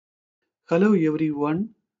Hello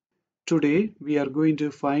everyone. Today we are going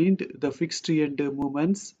to find the fixed end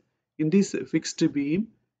moments in this fixed beam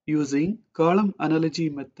using column analogy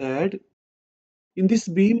method. In this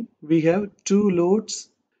beam we have two loads,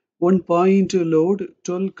 one point load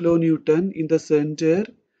 12 kN in the center,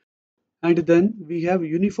 and then we have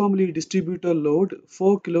uniformly distributed load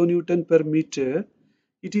 4 kN per meter.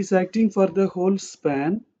 It is acting for the whole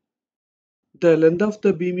span. The length of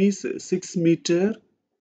the beam is 6 meter.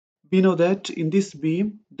 We know that in this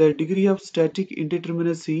beam, the degree of static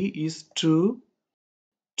indeterminacy is true.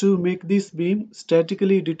 To make this beam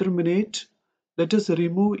statically determinate, let us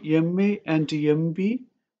remove MA and MB.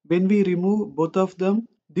 When we remove both of them,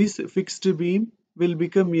 this fixed beam will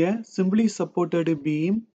become a simply supported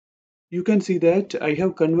beam. You can see that I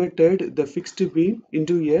have converted the fixed beam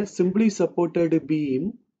into a simply supported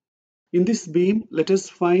beam. In this beam, let us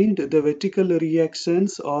find the vertical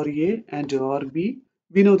reactions RA and RB.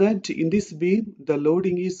 We know that in this beam, the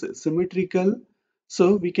loading is symmetrical,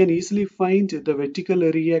 so we can easily find the vertical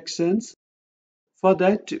reactions. For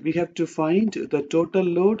that, we have to find the total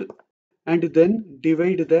load and then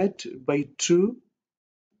divide that by 2.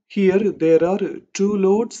 Here, there are two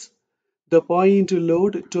loads, the point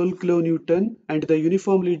load 12 kN and the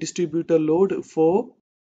uniformly distributed load 4.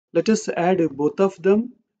 Let us add both of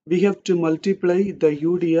them. We have to multiply the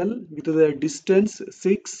UDL with the distance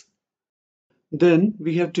 6. Then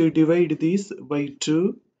we have to divide this by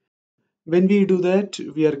 2. When we do that,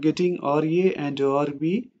 we are getting RA and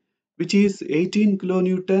RB, which is 18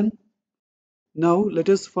 kN. Now let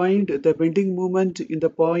us find the bending moment in the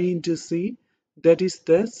point C, that is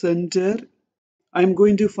the center. I am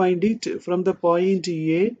going to find it from the point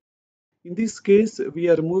A. In this case, we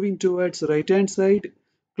are moving towards right hand side.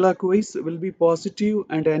 Clockwise will be positive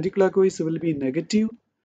and anti-clockwise will be negative.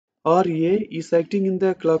 RA is acting in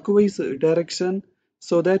the clockwise direction,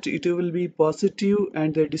 so that it will be positive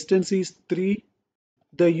and the distance is 3.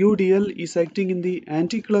 The UDL is acting in the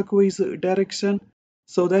anti-clockwise direction,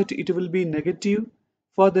 so that it will be negative.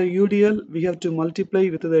 For the UDL, we have to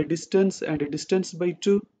multiply with the distance and distance by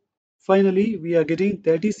 2. Finally, we are getting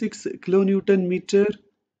 36 kN meter.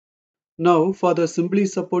 Now, for the simply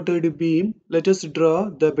supported beam, let us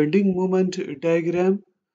draw the bending moment diagram.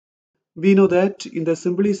 We know that in the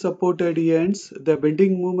simply supported ends, the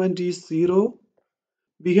bending moment is 0.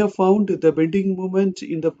 We have found the bending moment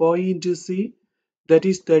in the point C, that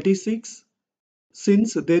is 36.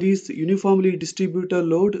 Since there is uniformly distributed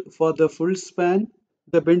load for the full span,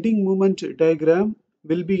 the bending moment diagram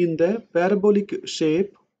will be in the parabolic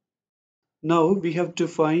shape. Now we have to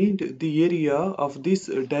find the area of this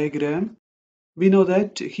diagram. We know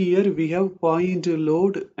that here we have point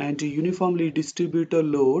load and uniformly distributed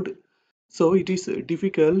load. So it is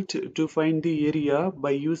difficult to find the area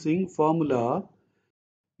by using formula.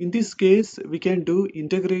 In this case, we can do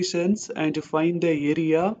integrations and find the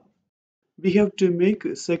area. We have to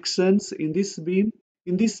make sections in this beam.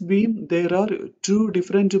 In this beam, there are two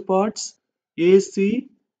different parts, AC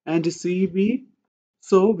and CB.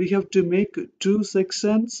 So we have to make two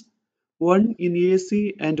sections, one in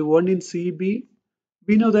AC and one in CB.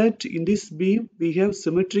 We know that in this beam, we have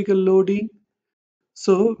symmetrical loading.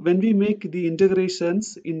 So when we make the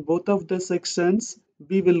integrations in both of the sections,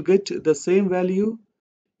 we will get the same value.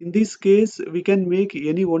 In this case, we can make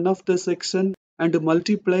any one of the section and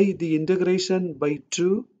multiply the integration by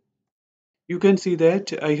 2. You can see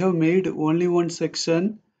that I have made only one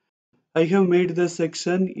section. I have made the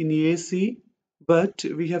section in AC, but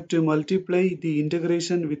we have to multiply the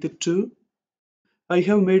integration with 2. I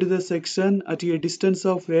have made the section at a distance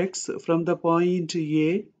of x from the point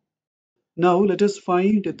A. Now let us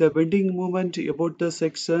find the bending moment about the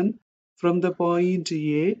section from the point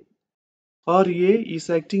A. RA is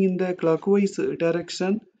acting in the clockwise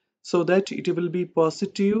direction, so that it will be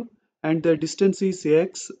positive and the distance is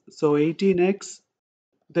x, so 18x.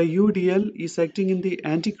 The UDL is acting in the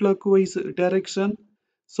anti-clockwise direction,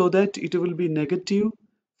 so that it will be negative.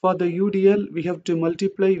 For the UDL, we have to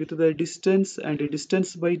multiply with the distance and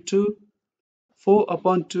distance by 2. 4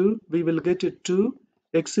 upon 2, we will get 2.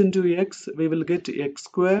 X into x, we will get x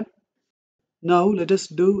square. Now let us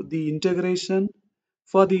do the integration.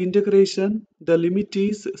 For the integration, the limit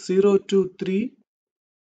is 0 to 3.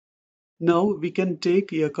 Now we can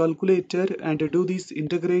take a calculator and do this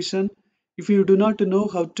integration. If you do not know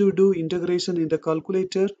how to do integration in the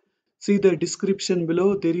calculator, see the description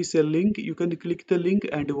below. There is a link. You can click the link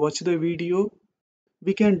and watch the video.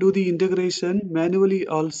 We can do the integration manually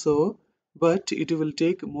also, but it will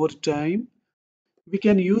take more time. We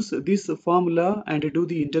can use this formula and do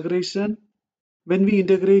the integration. When we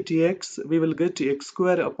integrate x, we will get x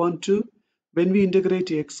square upon 2. When we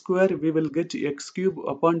integrate x square, we will get x cube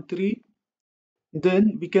upon 3.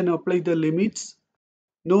 Then we can apply the limits.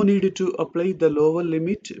 No need to apply the lower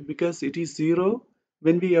limit because it is 0.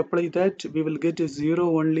 When we apply that, we will get a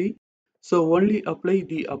 0 only. So only apply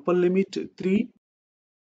the upper limit 3.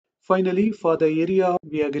 Finally, for the area,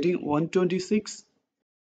 we are getting 126.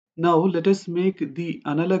 Now let us make the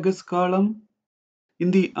analogous column.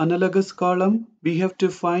 In the analogous column, we have to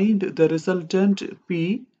find the resultant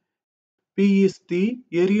P. P is the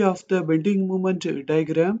area of the bending moment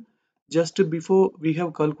diagram just before we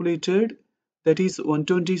have calculated, that is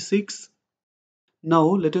 126. Now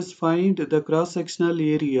let us find the cross-sectional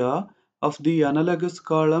area of the analogous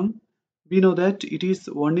column. We know that it is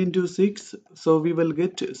 1 into 6, so we will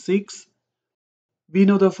get 6. We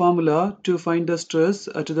know the formula to find the stress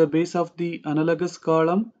at the base of the analogous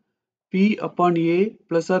column. P upon A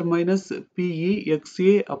plus or minus PE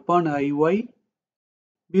XA upon IY.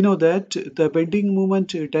 We know that the bending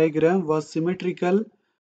moment diagram was symmetrical,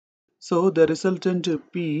 so the resultant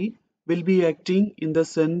P will be acting in the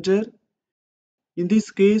center. In this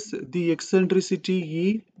case, the eccentricity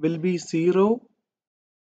E will be 0.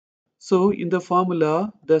 So in the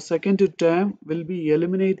formula, the second term will be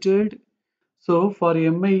eliminated. So for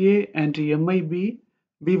MIA and MIB,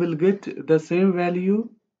 we will get the same value.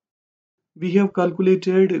 We have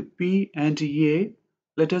calculated P and A.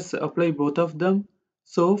 Let us apply both of them.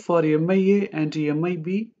 So for MIA and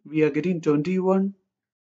MIB, we are getting 21.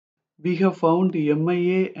 We have found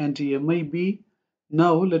MIA and MIB.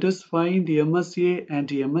 Now let us find MSA and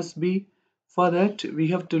MSB. For that, we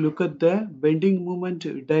have to look at the bending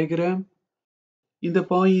moment diagram. In the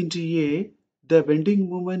point A, the bending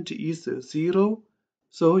moment is 0.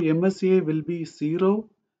 So MSA will be 0.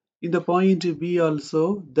 In the point B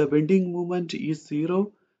also, the bending moment is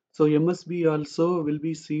 0. So MSB also will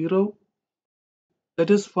be 0. Let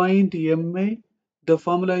us find MA. The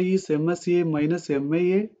formula is MSA minus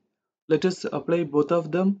MAA. Let us apply both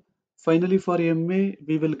of them. Finally for MA,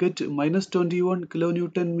 we will get minus 21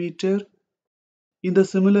 kilonewton meter. In the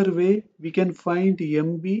similar way, we can find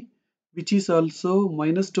MB, which is also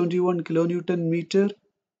minus 21 kilonewton meter.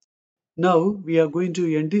 Now we are going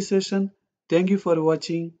to end this session. Thank you for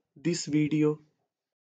watching this video.